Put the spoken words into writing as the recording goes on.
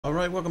All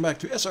right, welcome back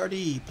to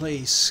SRD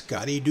Play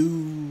Scotty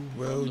Do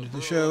Road to the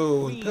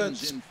show.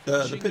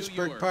 The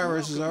Pittsburgh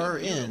Pirates are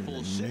in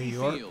New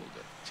York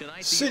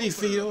City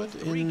Field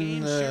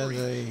in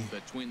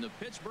the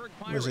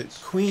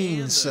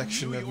Queens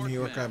section of New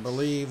York, I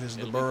believe, is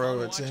the borough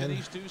it's in.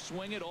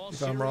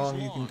 If I'm wrong,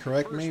 you can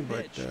correct me,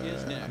 but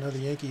I know the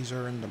Yankees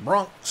are in the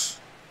Bronx.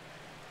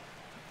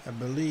 I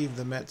believe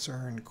the Mets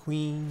are in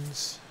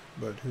Queens.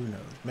 But who knows?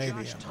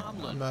 Maybe I'm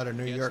wrong. I'm not a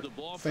New York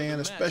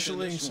fan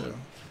especially, so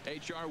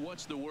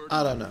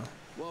I don't know.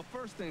 Well,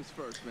 first things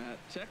first, Matt.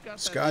 Check out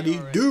Scotty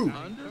Do,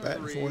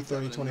 batting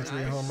 430,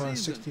 23 home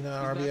runs,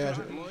 69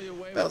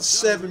 RBIs, about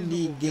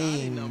 70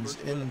 games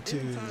into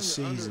the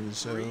season,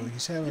 so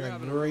he's having a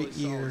great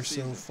year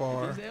so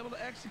far.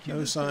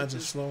 No signs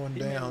of slowing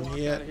down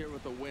yet.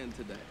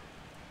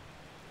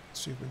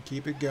 See if we can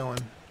keep it going.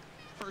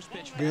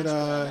 Good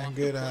eye,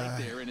 good eye.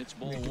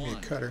 Give me a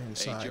cutter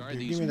inside,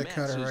 dude. Give me the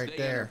cutter right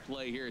there. No,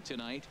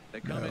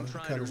 the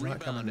cutter's not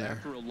coming there.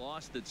 And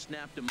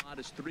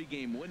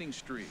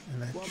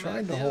I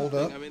tried to hold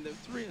up.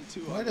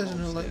 Why doesn't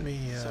it let me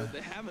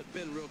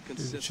do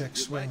the check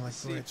swing like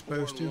the way it's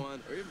supposed to?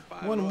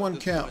 1-1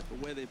 count.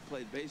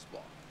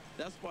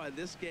 That's why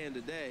this game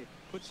today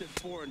puts it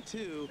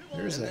 4-2.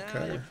 There's that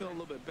cutter.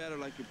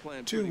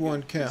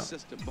 2-1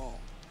 count.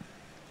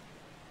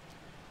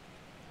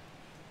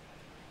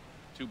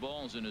 2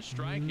 balls and a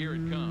strike. Here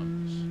it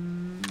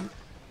comes.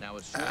 Now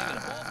a swing and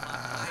a ball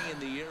high in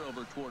the air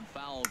over toward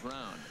foul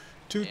ground.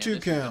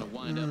 2-2 count.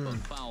 Wind up a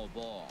foul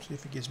ball. See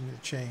if it gives me the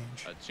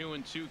change. A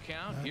 2-2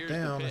 count. Not Here's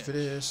down the if it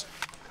is.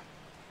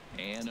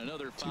 And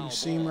another foul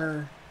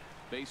Two-seamer.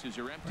 Bases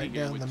are empty Right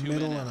here down with the 2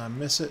 middle, men and I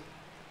miss it.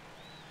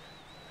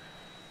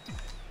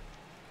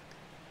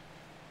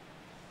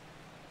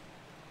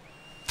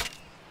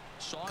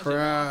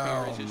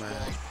 Crowd, my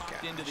gosh.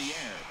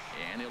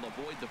 And he'll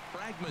avoid the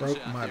fragments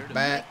Broke out my there to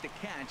bat. make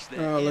the catch that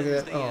Oh, look at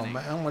ends that. the Oh, inning.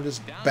 man. I want to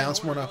just Down bounce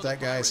the one order off go that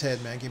the guy's head,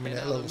 Pirates. man. Give me And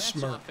that now the little Mets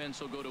smirk. offense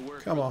will go to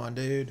work. Come on,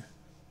 dude.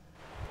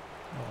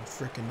 Oh,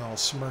 freaking all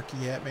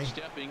smirky at me.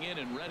 Stepping in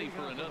and ready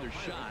for another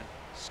shot.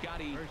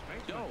 Scotty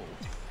Doe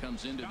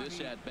comes into this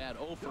at bat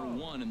 0 for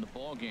 1 in the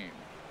ball game.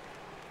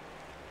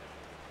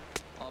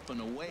 Up and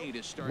away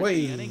to start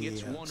the inning.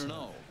 It's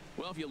 1-0.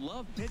 Well, if you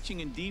love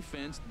pitching and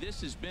defense,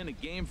 this has been a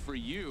game for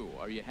you.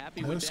 Are you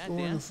happy with that, No score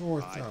in Dan? the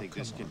fourth. I think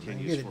this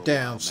continues. Get it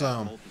down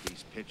some. Both of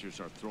these pitchers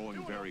are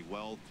throwing very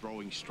well,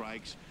 throwing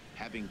strikes,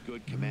 having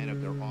good command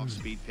of their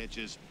off-speed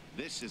pitches.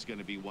 This is going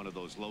to be one of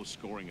those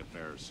low-scoring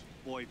affairs.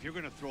 Boy, if you're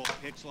going to throw a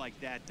pitch like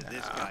that to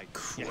this guy,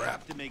 you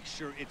have to make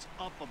sure it's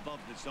up above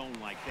the zone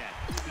like that.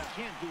 You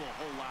can't do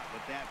a whole lot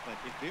with that, but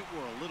if it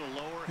were a little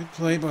lower, Good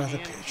play by the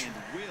it can pitcher.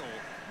 and will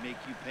make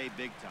you pay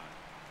big time.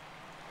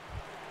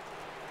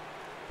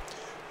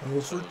 0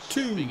 for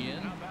 2.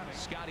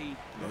 Scotty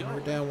We're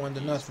down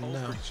 1-0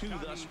 now. 2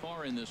 thus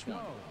far in this one.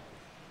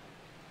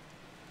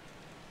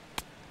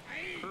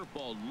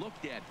 Curveball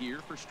looked at here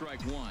for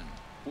strike 1.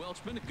 Well, it's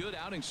been a good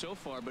outing so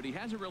far, but he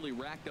hasn't really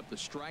racked up the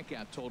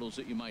strikeout totals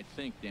that you might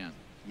think, Dan.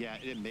 Yeah,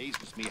 it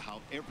amazes me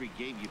how every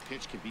game you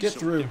pitch can be Get so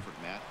through.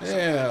 different, Matt.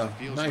 Yeah, Sometimes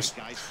it feels nice.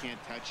 like guys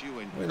can't touch you,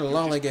 and Way to you're just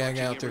lollygag punching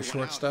out there,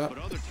 everyone shortstop. But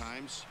other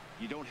times,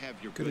 you don't have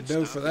your Coulda good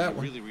dove stuff, for and that you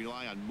one. really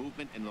rely on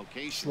movement and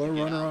location. Slow to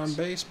get runner on outs.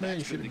 base, man. You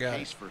That's should have been got the it.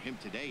 case for him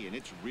today, and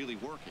it's really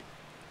working.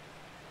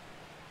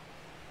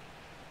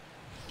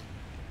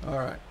 All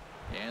right.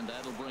 And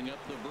that'll bring up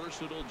the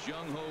versatile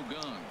Jung Ho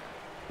Gung.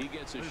 He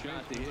gets a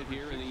shot to hit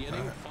here in the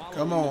inning. Right.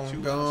 Come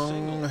on,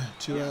 Gong.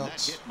 2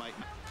 outs.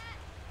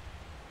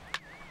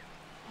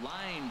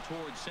 Line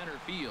towards center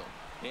field.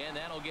 And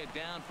that'll get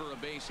down for a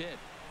base hit.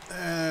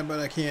 But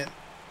I can't.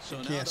 So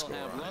I now can't they'll score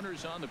have on it.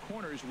 runners on the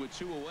corners with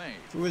 2 away.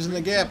 If it was in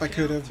the gap, I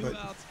could have,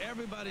 but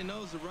Everybody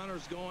knows the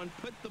runner's going.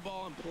 Put the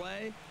ball in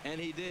play, and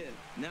he did.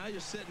 Now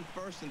you're sitting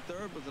first and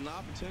third with an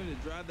opportunity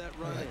to drive that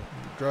run in.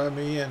 drive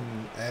me in,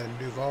 Adam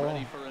Duvall.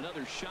 Ready for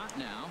another shot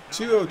now.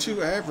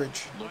 202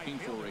 average. Looking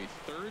for a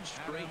third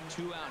straight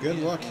 2-out. Good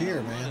hit luck and here,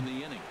 a run man. in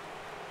the inning.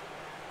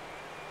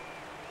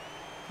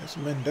 That's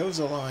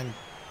Mendoza line.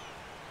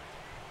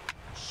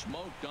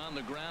 Smoked on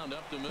the ground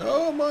up the middle.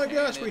 Oh my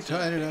gosh, And we it's a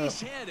tied it up.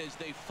 base hit as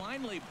they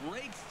finally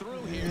break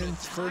through here to And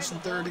tie first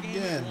and the ball third game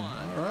again. at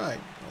 1. All right.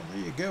 Well,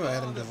 there you go,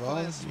 Adam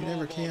Duvall. You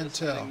never can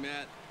tell.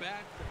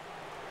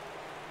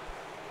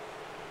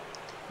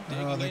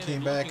 Oh, they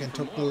came back and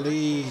took the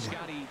lead.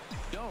 Scotty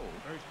Doe.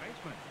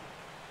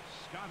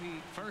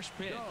 First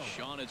pitch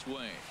on its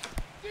way.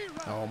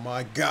 Oh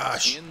my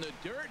gosh. In the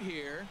dirt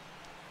here.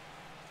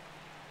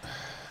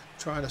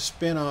 Trying to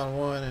spin on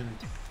one, and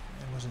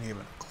it wasn't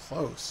even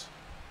close.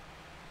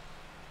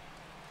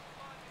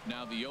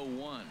 Now the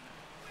 0-1.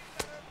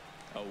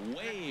 A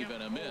wave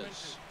and a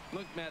miss.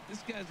 Look, Matt, this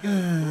guy's got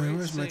a great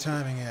Where's my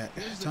sinker. timing at?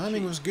 Here's the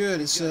Timing key. was good,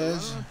 it You got a runner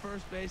says. on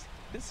first base.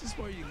 This is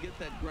where you get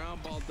that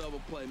ground ball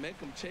double play. Make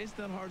them chase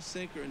that hard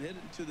sinker and hit it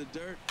into the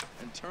dirt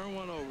and turn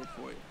one over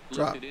for you.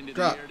 Drop, Lifted into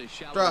drop, the air to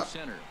shallow drop,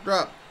 center.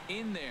 drop.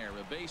 In there,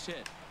 a base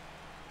hit.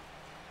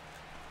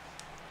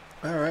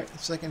 All right,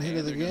 second hit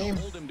of the game.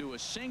 Hold him to a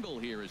single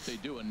here as they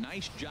do a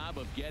nice job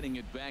of getting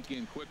it back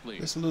in quickly.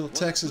 This little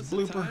Texas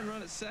blooper.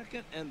 Run at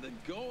second and the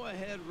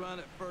go-ahead run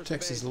at first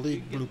Texas base.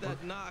 League you get blooper.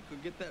 that knock or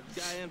get that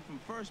guy in from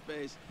first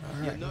base. All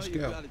right, you know let's you've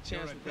go. got a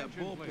chance with that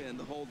bullpen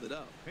to hold it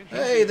up.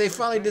 Hey, they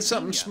finally did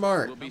something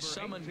smart. Will be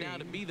summoned now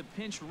to be the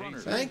pinch runner.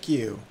 Thank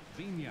you.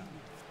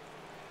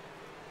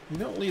 You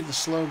don't leave the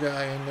slow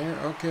guy in there.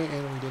 Okay,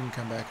 and we didn't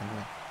come back and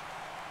win.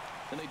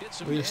 And they did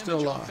some We damage still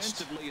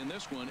lost. offensively in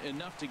this one,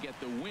 enough to get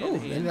the win. Oh,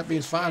 they ended up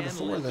being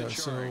 5-4 though.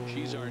 So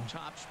he's our So,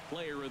 top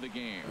player of the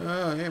game.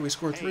 oh yeah, we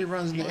scored 3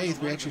 runs in the 8th.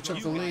 We actually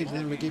took the lead, and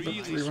then we gave up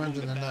 3 runs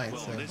in the 9th.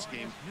 So.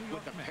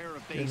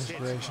 Goodness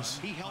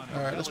gracious.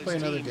 All right, let's play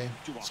another game.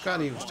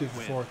 Scotty was 2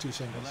 for 4, 2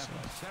 singles.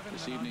 So.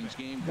 This evening's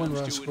game 1 comes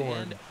run to scored.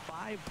 an end.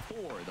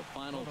 5-4, the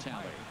final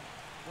tally.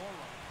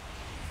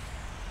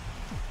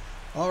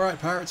 All right,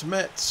 Pirates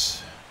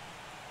Mets.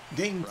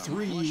 Game From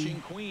 3.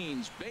 Flushing,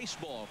 Queens,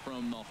 baseball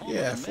from the home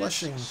Yeah, of the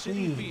Flushing, Mets,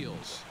 City Queens. Field.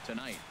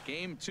 Tonight,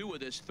 game 2 of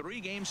this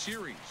 3-game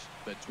series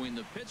between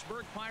the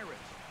Pittsburgh Pirates.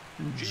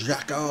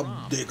 Jacob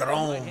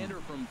deGrom. Right-hander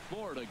from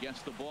Florida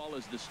gets the ball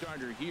as the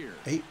starter here.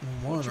 8-1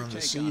 What's your on the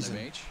take season.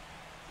 on him, H?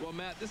 Well,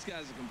 Matt, this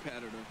guy's a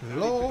competitor.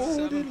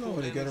 Lordy,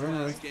 Lordy, got a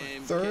runner on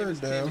third,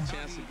 though. A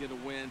chance to get a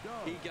win.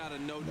 He got a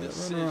no That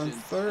decision runner on as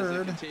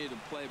third. he continued to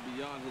play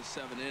beyond his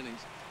 7 innings.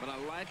 But I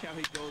like how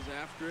he goes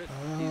after it.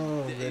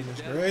 Oh, He's goodness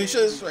dedicated.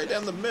 gracious, right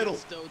down the middle.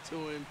 Gusto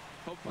to him.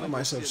 Hopefully Why am I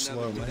we'll so see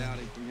another slow, good man?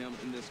 outing from him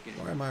in this game.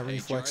 Why are my Hey,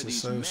 reflexes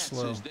these so Mets,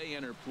 slow? as they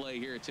enter play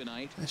here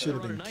tonight, That should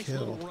have they're on been a nice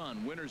killed. little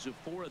run, winners of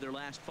 4 of their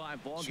last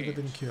 5 ball Should have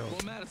games. been killed.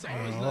 Well, Matt, it's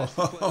always nice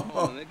to play at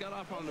home. And they got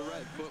off on the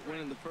right foot,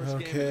 winning the first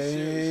game of the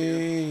series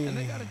here. And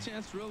they got a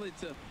chance really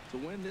to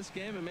win this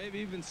game and maybe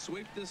even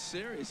sweep this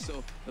series.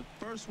 So the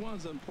first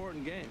one's an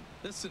important game.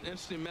 This is an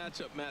interesting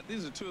matchup, Matt.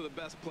 These are 2 of the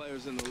best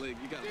players in the league.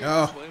 You got a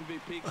possible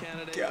MVP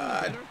candidate in the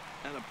hitter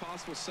and a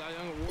possible Cy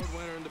Young Award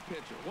winner in the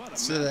pitcher. What a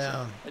Sit matchup.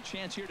 down. A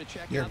chance here to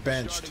check You're out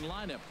benched. the starting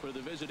lineup for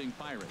the visiting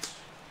Pirates.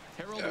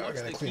 Harold, Oh, I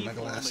what's gotta the clean key my for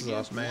 'em glasses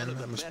against off, man. one of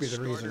That the must be best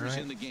the reason, starters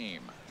right? in the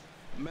game?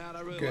 Matt,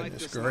 I really Goodness like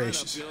this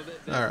gracious. lineup. You know,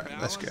 they're All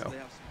right, let's balanced. go. They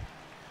have some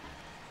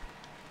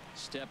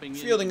Stepping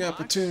Fielding into the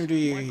box,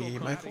 opportunity.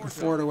 Michael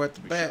Conforto at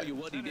the We show bat. you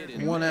what he did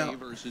in 1 May out.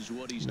 versus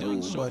what he's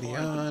done so Nobody far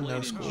at the on, no plate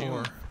in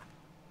score. June.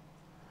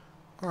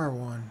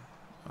 R1.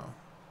 Oh.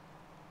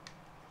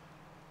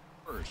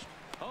 First.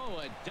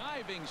 Oh, a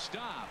diving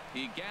stop.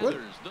 He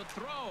gathers the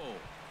throw.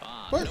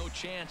 What? No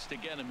chance to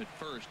get him at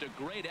first. A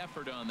great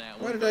effort on that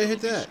Why one. did I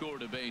hit He that?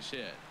 scored a base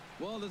hit.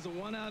 Well, there's a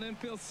 1-out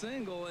infield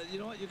single. You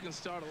know what? You can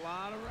start a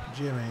lot of routes.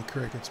 Jiminy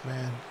Crickets,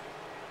 man.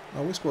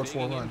 Oh, we scored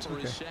 4 Digging in runs. for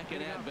his Okay.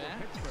 second at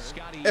bat,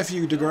 Scotty F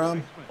you,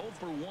 DeGrom. 0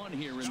 for 1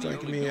 here in the Striking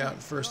early me going. out in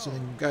the first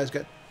inning. Guys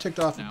got ticked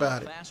off Now,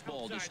 about it.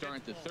 fastball to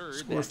start the third.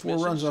 Scored That 4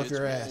 runs misses. off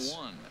your It's ass.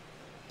 ball 1.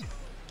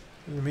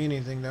 Doesn't mean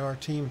anything though. Our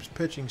team's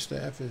pitching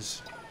staff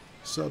is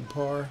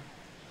subpar.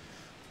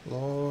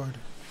 Lord.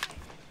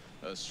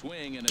 A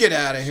swing and a Get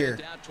outta here.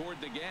 sent out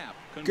toward the gap.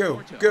 Go,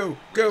 Conforto go,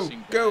 go,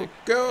 racing go,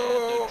 back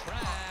go. at the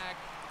track.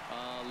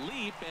 A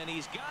leap, and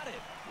he's got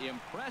it.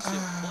 Impressive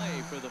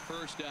play for the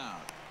first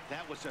out.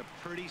 That was a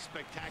pretty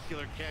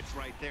spectacular catch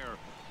right there.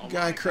 A Guy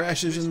lot of guys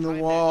crashes in the mistimed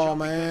that wall,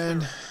 jump because man.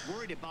 they're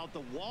worried about the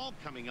wall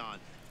coming on,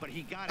 but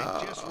he got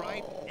it just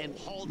right and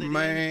hauled it in.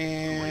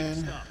 Man.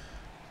 Great stuff.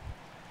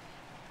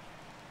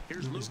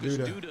 Here's Lucas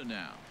Lucas Duda. Duda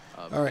now.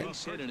 All right.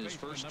 Base hit in his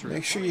first trip.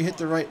 Make sure you hit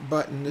the right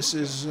button. This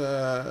is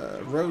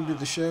Road to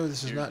the Show.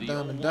 This is Here's not the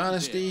Diamond 0-1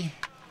 Dynasty. pitch.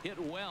 Hit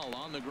well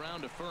on the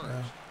ground to first.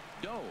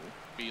 Doe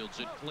fields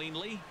it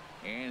cleanly,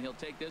 and he'll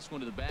take this one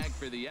to the bag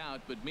for the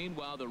out. But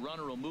meanwhile, the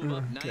runner will move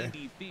up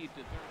 90 feet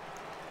to third.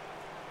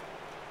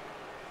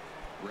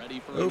 Ready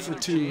for 0 for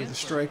another 2 with a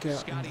chance. strikeout in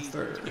Scotty the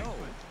third. Doe.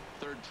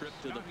 Third trip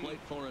to the plate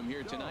for him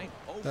here tonight.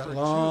 0 for That 2 at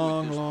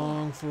long, this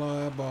long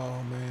fly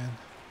ball, man. point.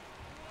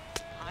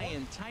 High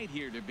and tight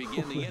here to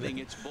begin the inning.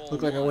 It's ball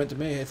Looked like I 1. went to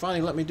me. Hey,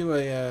 finally let me do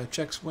a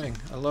check swing.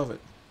 I love it.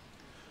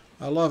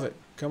 I love it.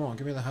 Come on,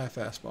 give me the high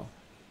fastball.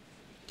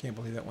 Can't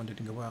believe that one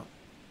didn't go out.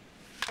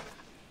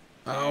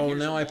 And Oh, here's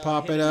now a I ball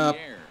pop hit it in the up.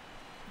 air.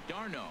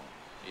 Darno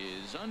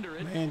is under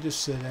it. Man,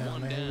 just sit down,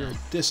 One man. down. You're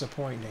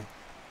disappointing.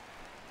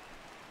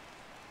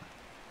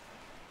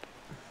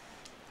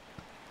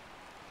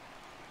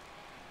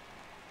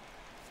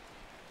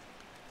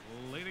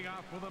 Leading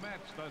off for the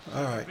Mets, the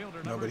All right,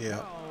 fielder, nobody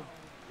number out.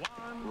 12,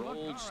 Juan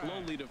Rolled Lacari.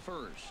 slowly to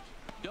first.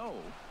 Doe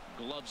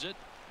gloves it,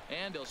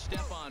 and he'll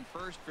step on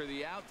first for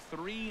the out.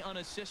 3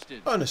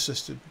 unassisted.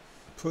 Unassisted.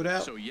 Put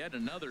out. So yet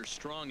another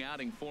strong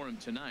outing for him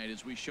tonight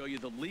as we show you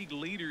the league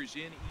leaders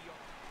in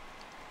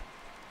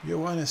Yoenis Here's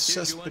Yoenis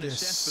Cespedes.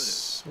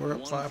 Cespedes. We're up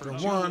 1 5 for to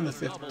 2 1, the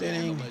with a 5th double on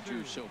inning. the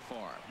ledger so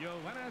far.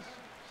 Yoenis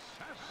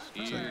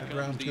Cespedes. Here Second comes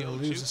round the to 0-2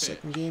 lose the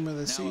second pitch. game of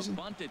the Now season. a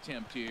bunt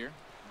attempt here.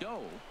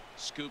 Doe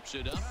scoops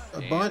it up. A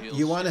and bunt? he'll Yoenis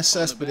step on the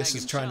Cespedes bag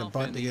is trying to himself,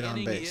 bunt and to the get on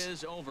inning base.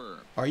 is over.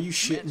 Are you Mets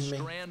shitting me?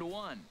 strand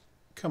 1.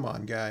 Come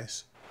on,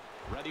 guys.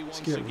 Ready once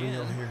get again.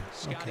 real here.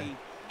 Scotty Okay.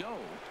 Doe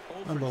 0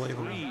 for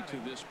Unbelievable. 3 to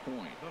this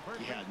point.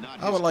 Yeah,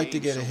 not I would his like to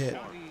game get so a hit.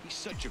 far. He's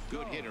such a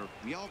good hitter.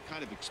 We all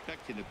kind of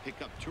expect him to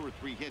pick up 2 or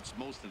 3 hits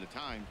most of the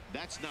time.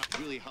 That's not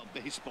really how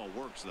baseball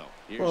works,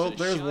 though. Well,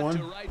 there's one.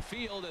 To right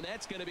field, and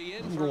that's going to be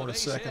in I'm for going a to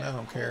second. I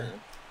don't care.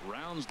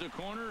 Rounds the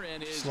corner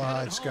and is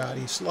Slide, Scotty.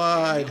 home.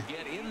 Slide.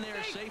 Get in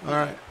there safely. All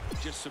right.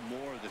 Just some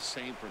more of the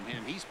same from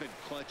him. He's been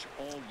clutch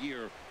all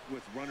year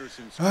with runners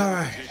in All scoring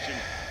right. position,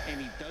 and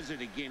he does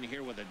it again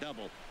here with a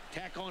double.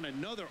 Tack on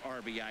another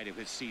RBI to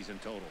his season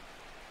total.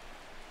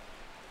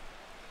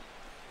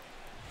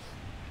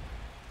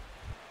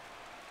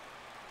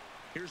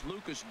 Here's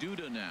Lucas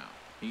Duda now.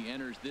 He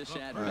enters this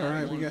at All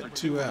right, we got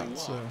 2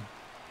 outs. So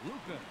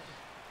Lucas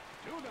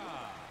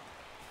Duda.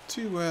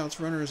 2 outs.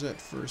 Runners at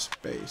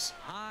first base.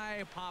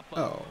 High pop up.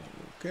 Oh,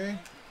 okay.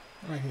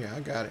 Right here.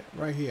 I got it.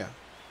 Right here.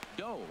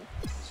 Doe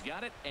has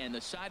got it, and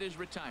the side is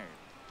retired.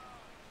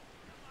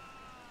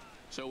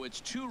 So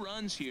it's 2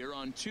 runs here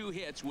on 2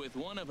 hits, with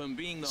one of them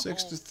being the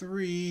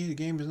 6-3. The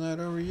game is not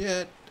over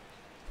yet.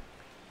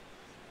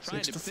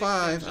 Trying to pick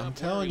 6-5. things I'm up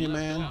telling where you,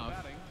 he left man.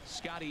 off.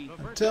 Scotty,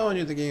 I'm telling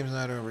you, the game's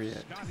not over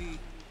yet. Scotty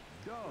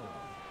Doe.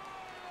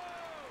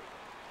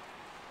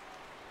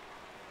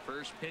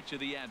 first pitch of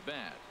the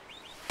at-bat.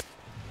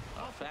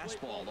 A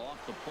fastball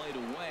off the plate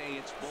away.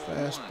 It's ball 1.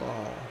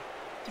 Fastball.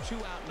 2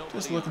 out, nobody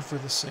Just looking on. for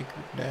the sinker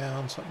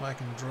down, something I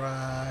can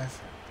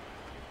drive.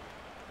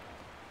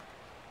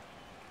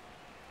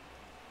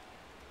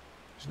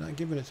 He's not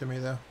giving it to me,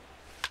 though.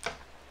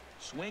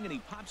 Swing, and he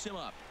pops him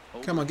up.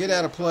 Come on, get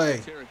out of play.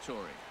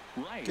 Territory.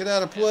 Right. Get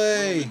out of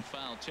play.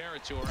 Foul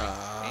territory,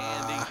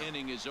 and the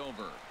inning is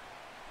over.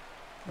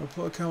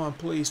 Oh, come on,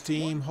 please,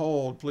 team.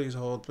 Hold. Please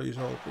hold. Please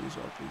hold. Please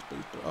hold. Please,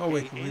 please. Oh,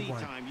 wait. We won.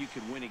 Anytime you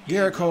can win a game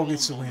Garrett Cole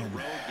gets the on win.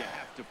 road, you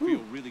have to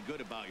feel really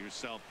good about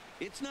yourself.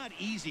 It's not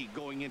easy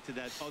going into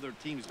that other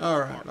team's All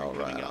ballpark right, and all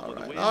coming right, out all with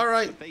a right. win, All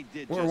right. but they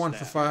did We're just 1 for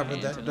that. 5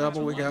 with that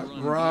double. We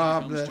got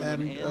robbed. That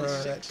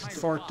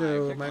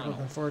Conforto, Michael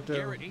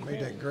Conforto, made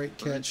that great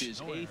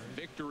catch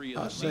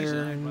out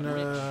there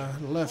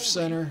in left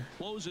center,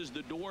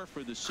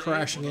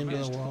 crashing into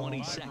the wall.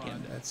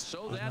 That's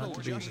not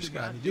to be for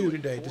Scotty do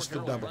today, just the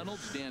double.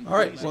 All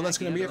right, well, that's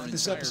going to be it for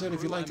this episode.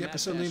 If you liked the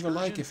episode, leave a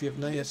like. If you have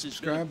not yet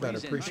subscribed, I'd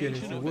appreciate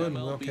it if you would. And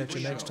we'll catch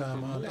you next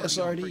time on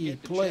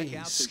SRD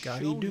Plays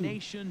Scotty Do.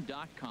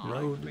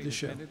 Road to the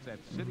show. Attendance at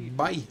Citi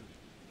Bye.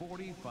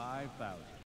 45,000.